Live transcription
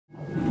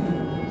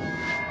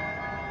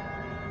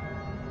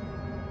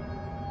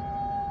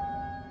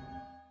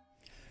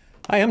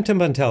Hi, I'm Tim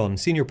Buntel. I'm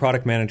Senior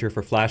Product Manager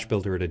for Flash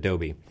Builder at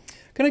Adobe. I'm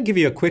going to give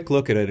you a quick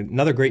look at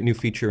another great new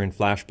feature in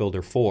Flash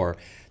Builder 4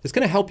 that's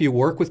going to help you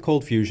work with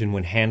ColdFusion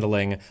when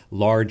handling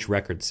large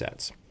record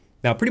sets.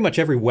 Now, pretty much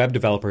every web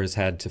developer has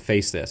had to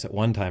face this at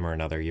one time or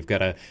another. You've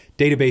got a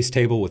database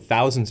table with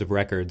thousands of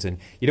records, and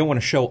you don't want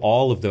to show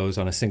all of those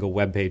on a single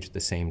web page at the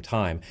same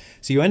time.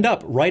 So you end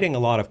up writing a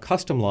lot of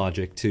custom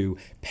logic to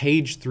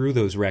page through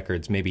those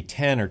records, maybe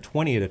 10 or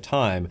 20 at a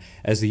time,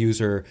 as the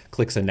user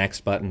clicks a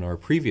next button or a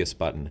previous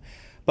button.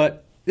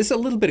 But there's a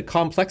little bit of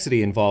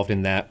complexity involved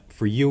in that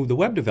for you, the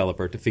web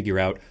developer, to figure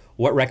out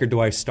what record do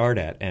I start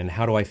at and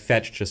how do I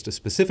fetch just a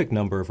specific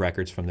number of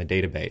records from the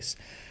database.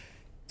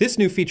 This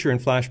new feature in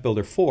Flash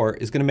Builder 4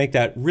 is going to make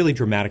that really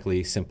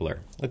dramatically simpler.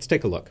 Let's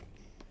take a look.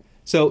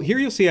 So here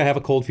you'll see I have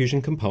a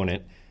ColdFusion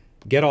component,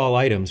 get all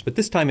items, but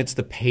this time it's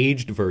the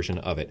paged version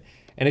of it.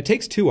 And it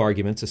takes two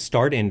arguments, a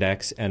start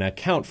index and a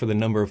count for the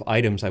number of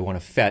items I want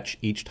to fetch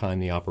each time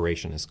the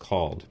operation is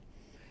called.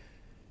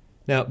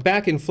 Now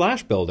back in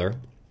Flash Builder,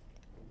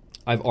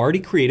 I've already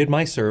created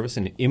my service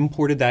and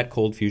imported that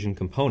ColdFusion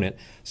component,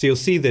 so you'll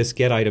see this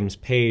get items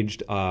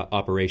paged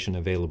operation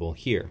available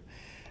here.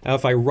 Now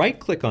if I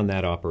right-click on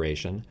that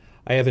operation,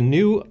 I have a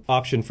new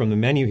option from the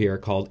menu here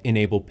called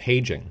Enable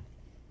Paging.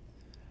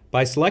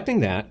 By selecting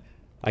that,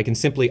 I can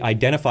simply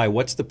identify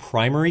what's the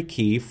primary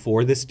key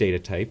for this data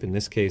type. In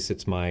this case,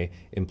 it's my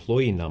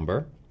employee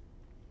number.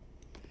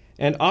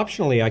 And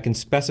optionally, I can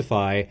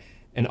specify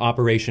an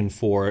operation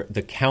for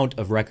the count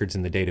of records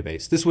in the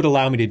database. This would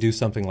allow me to do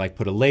something like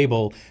put a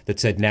label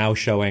that said now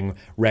showing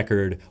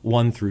record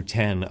 1 through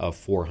 10 of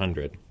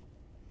 400.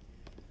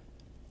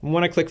 And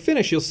when I click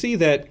Finish, you'll see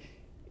that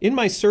in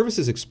my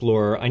Services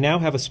Explorer, I now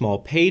have a small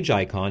page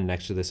icon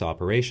next to this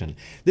operation.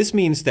 This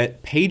means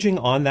that paging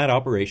on that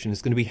operation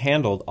is going to be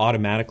handled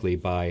automatically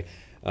by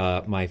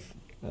my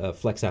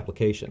Flex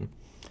application.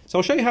 So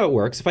I'll show you how it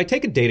works. If I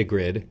take a data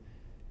grid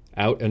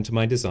out into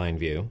my design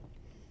view,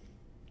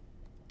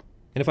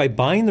 and if I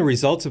bind the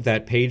results of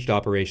that paged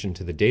operation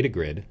to the data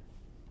grid,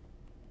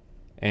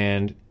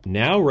 and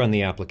now run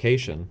the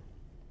application,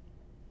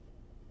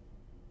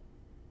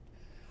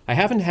 I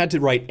haven't had to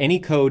write any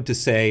code to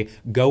say,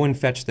 go and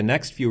fetch the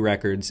next few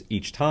records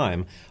each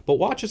time, but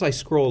watch as I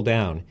scroll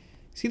down.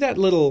 See that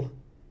little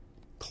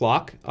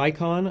clock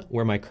icon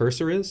where my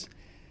cursor is?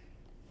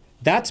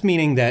 That's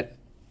meaning that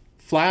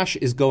Flash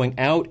is going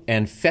out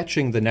and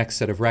fetching the next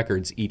set of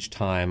records each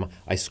time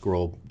I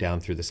scroll down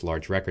through this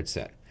large record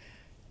set.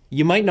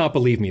 You might not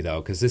believe me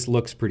though, because this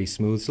looks pretty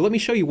smooth, so let me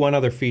show you one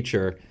other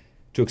feature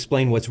to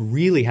explain what's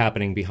really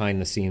happening behind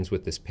the scenes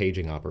with this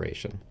paging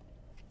operation.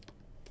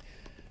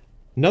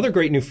 Another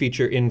great new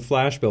feature in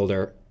Flash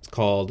Builder is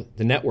called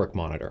the Network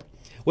Monitor.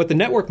 What the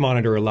Network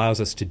Monitor allows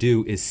us to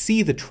do is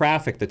see the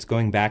traffic that's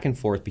going back and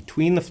forth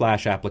between the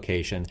Flash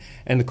application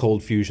and the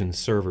ColdFusion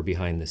server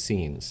behind the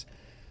scenes.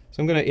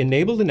 So I'm going to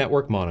enable the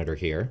Network Monitor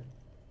here.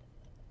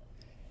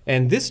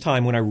 And this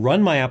time when I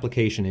run my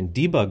application in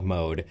debug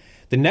mode,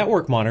 the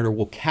Network Monitor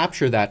will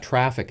capture that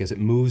traffic as it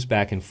moves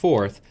back and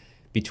forth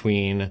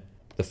between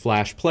the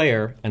Flash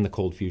player and the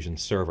ColdFusion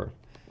server.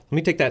 Let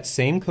me take that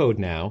same code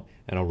now,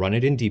 and I'll run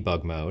it in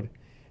debug mode.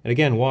 And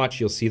again, watch,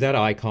 you'll see that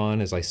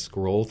icon as I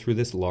scroll through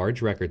this large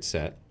record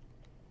set.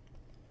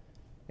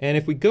 And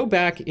if we go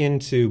back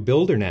into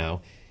Builder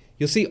now,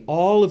 you'll see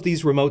all of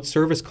these remote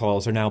service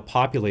calls are now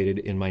populated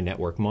in my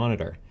Network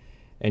Monitor.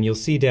 And you'll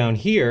see down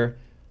here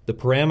the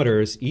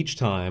parameters each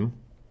time.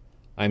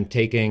 I'm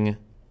taking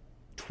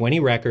 20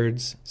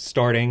 records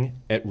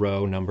starting at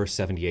row number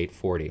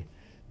 7840.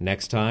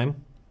 Next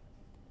time,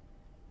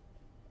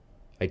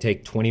 I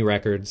take 20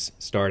 records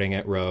starting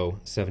at row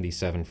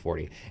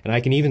 7740. And I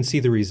can even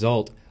see the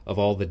result of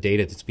all the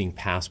data that's being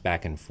passed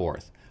back and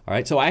forth. All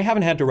right, so I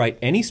haven't had to write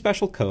any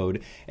special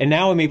code, and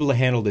now I'm able to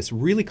handle this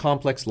really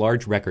complex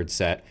large record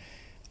set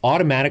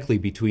automatically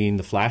between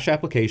the Flash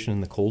application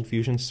and the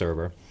ColdFusion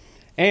server.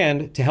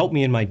 And to help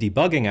me in my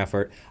debugging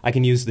effort, I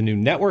can use the new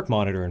Network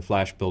Monitor in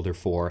Flash Builder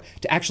 4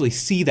 to actually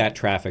see that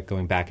traffic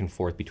going back and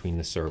forth between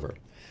the server.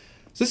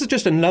 So this is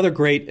just another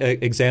great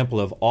example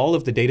of all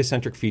of the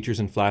data-centric features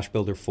in Flash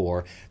Builder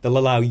 4 that'll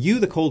allow you,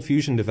 the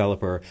ColdFusion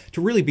developer, to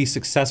really be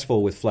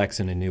successful with Flex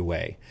in a new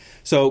way.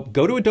 So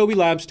go to Adobe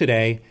Labs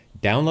today,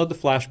 download the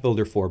Flash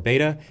Builder 4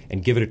 beta,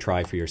 and give it a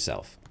try for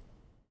yourself.